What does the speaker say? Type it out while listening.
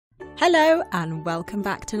Hello and welcome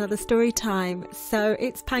back to another story time. So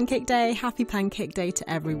it's Pancake Day, happy Pancake Day to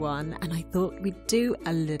everyone, and I thought we'd do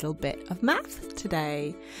a little bit of math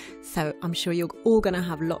today. So I'm sure you're all going to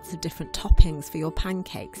have lots of different toppings for your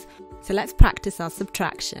pancakes. So let's practice our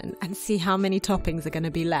subtraction and see how many toppings are going to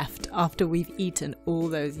be left after we've eaten all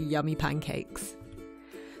those yummy pancakes.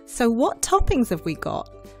 So what toppings have we got?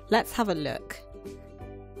 Let's have a look.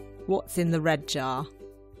 What's in the red jar?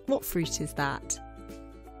 What fruit is that?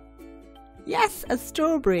 Yes, a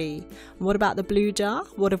strawberry. And what about the blue jar?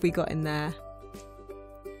 What have we got in there?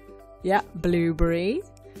 Yeah, blueberry.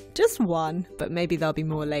 Just one, but maybe there'll be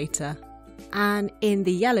more later. And in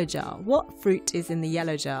the yellow jar, what fruit is in the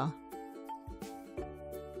yellow jar?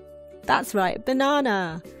 That's right,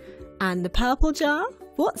 banana. And the purple jar?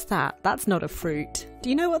 What's that? That's not a fruit. Do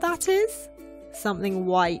you know what that is? Something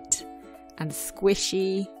white and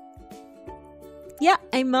squishy. Yeah,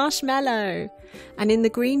 a marshmallow. And in the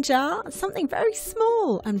green jar, something very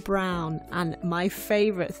small and brown, and my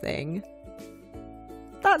favourite thing.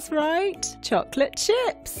 That's right, chocolate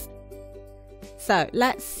chips. So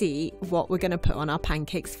let's see what we're going to put on our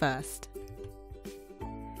pancakes first.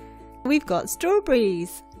 We've got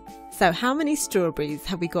strawberries. So how many strawberries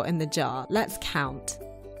have we got in the jar? Let's count.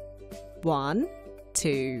 1,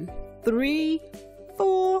 2, 3,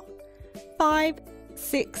 4, 5,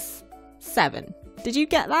 6, 7. Did you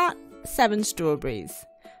get that? 7 strawberries.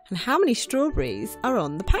 And how many strawberries are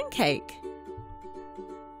on the pancake?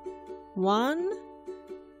 1,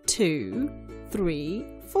 2, 3,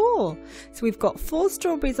 4. So we've got 4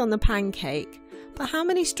 strawberries on the pancake. But how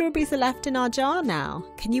many strawberries are left in our jar now?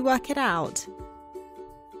 Can you work it out?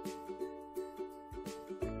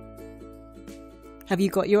 Have you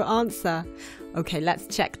got your answer? Okay, let's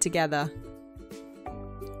check together.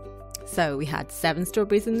 So we had 7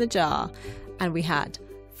 strawberries in the jar and we had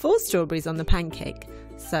 4 strawberries on the pancake.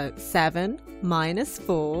 So 7 minus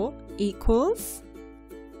 4 equals,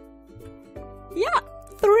 yeah,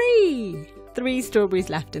 3. 3 strawberries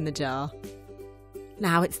left in the jar.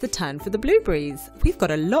 Now it's the turn for the blueberries. We've got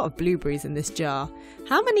a lot of blueberries in this jar.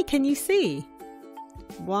 How many can you see?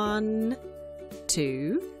 1,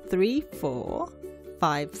 2, 3, 4,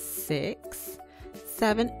 5, 6,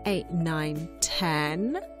 7, 8, 9,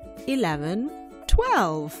 10, 11,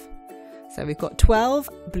 12. So we've got 12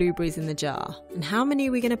 blueberries in the jar. And how many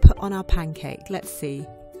are we going to put on our pancake? Let's see.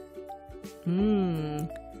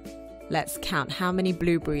 Let's count how many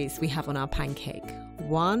blueberries we have on our pancake.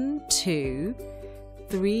 1, 2,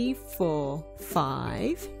 3, 4,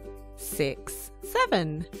 5, 6,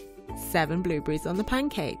 7. 7 blueberries on the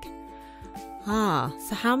pancake.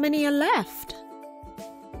 So how many are left?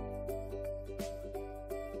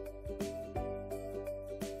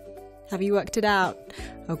 Have you worked it out?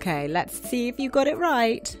 Okay, let's see if you got it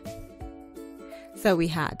right. So we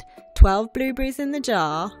had 12 blueberries in the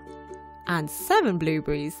jar and 7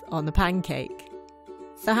 blueberries on the pancake.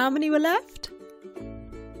 So how many were left?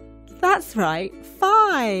 That's right,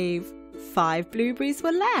 5. 5 blueberries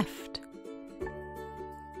were left.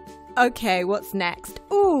 Okay, what's next?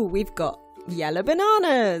 Ooh, we've got yellow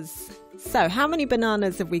bananas. So how many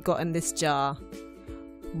bananas have we got in this jar?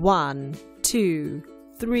 1, 2,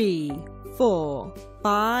 3, 4,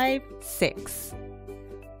 5, 6.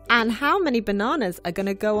 And how many bananas are going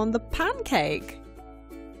to go on the pancake?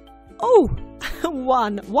 Oh,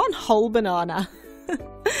 one whole banana.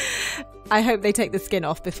 I hope they take the skin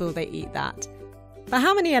off before they eat that. But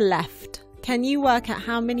how many are left? Can you work out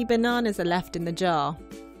how many bananas are left in the jar?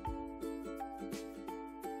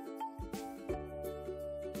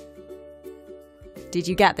 Did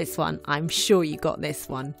you get this one? I'm sure you got this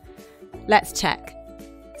one. Let's check.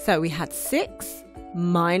 So we had 6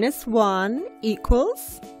 minus 1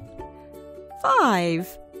 equals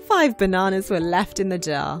 5. 5 bananas were left in the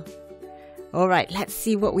jar. All right, let's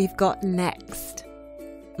see what we've got next.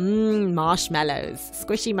 Marshmallows,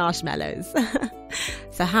 squishy marshmallows.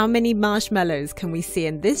 So how many marshmallows can we see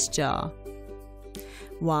in this jar?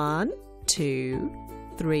 1, 2,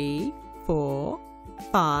 3, 4,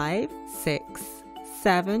 5, 6,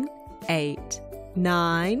 7, 8,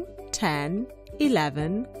 9, 10,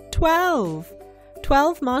 11, 12.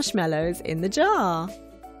 12 marshmallows in the jar.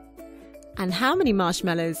 And how many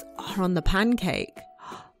marshmallows are on the pancake?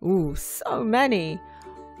 Ooh, so many.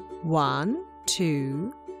 1,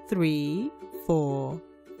 2, 3, 4,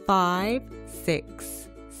 5, 6,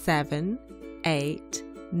 7, 8,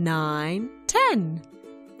 9, 10.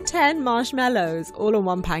 10 marshmallows all on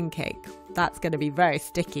one pancake. That's going to be very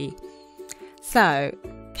sticky. So,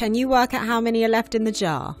 can you work out how many are left in the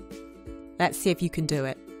jar? Let's see if you can do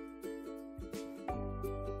it.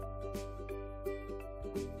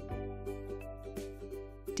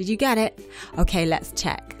 Did you get it? Okay, let's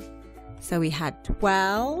check. So we had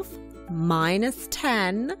 12 minus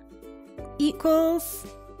 10 equals,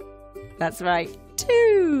 that's right,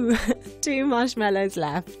 2. 2 marshmallows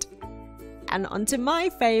left. And onto my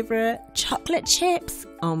favorite, chocolate chips.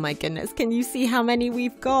 Oh my goodness, can you see how many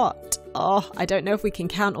we've got? Oh, I don't know if we can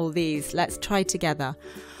count all these. Let's try together.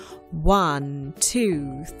 1,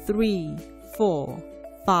 2, 3, 4,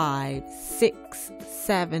 5, 6,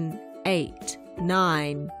 7, 8,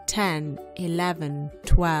 9, 10, 11,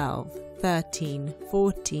 12, 13,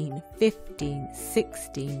 14, 15,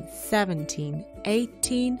 16, 17,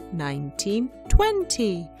 18, 19,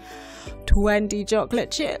 20. 20 chocolate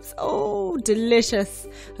chips. Oh, delicious.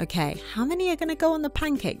 Okay, how many are going to go on the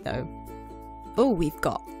pancake though? Oh, we've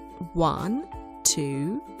got 1,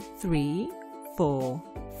 2, 3, 4,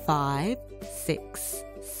 5, 6,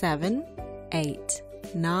 7, 8,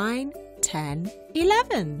 9, 10,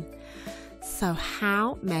 11. So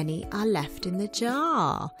how many are left in the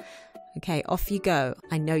jar? Okay, off you go.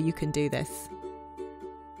 I know you can do this.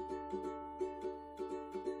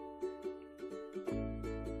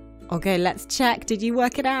 Okay, let's check. Did you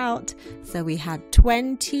work it out? So we had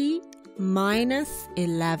 20 minus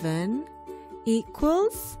 11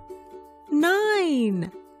 equals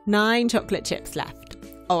 9. 9 chocolate chips left.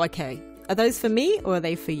 Oh, okay. Are those for me or are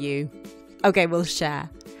they for you? Okay, we'll share.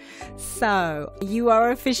 So, you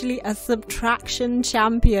are officially a subtraction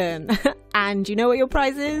champion. And you know what your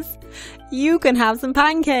prize is? You can have some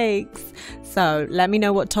pancakes. So, let me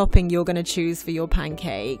know what topping you're going to choose for your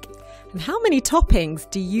pancake. And how many toppings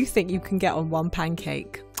do you think you can get on one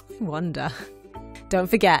pancake? I wonder. Don't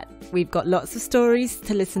forget, we've got lots of stories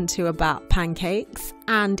to listen to about pancakes.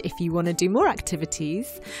 And if you want to do more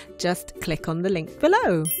activities, just click on the link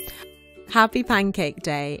below. Happy Pancake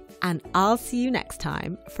Day, and I'll see you next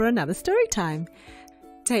time for another story time.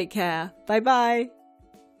 Take care. Bye bye.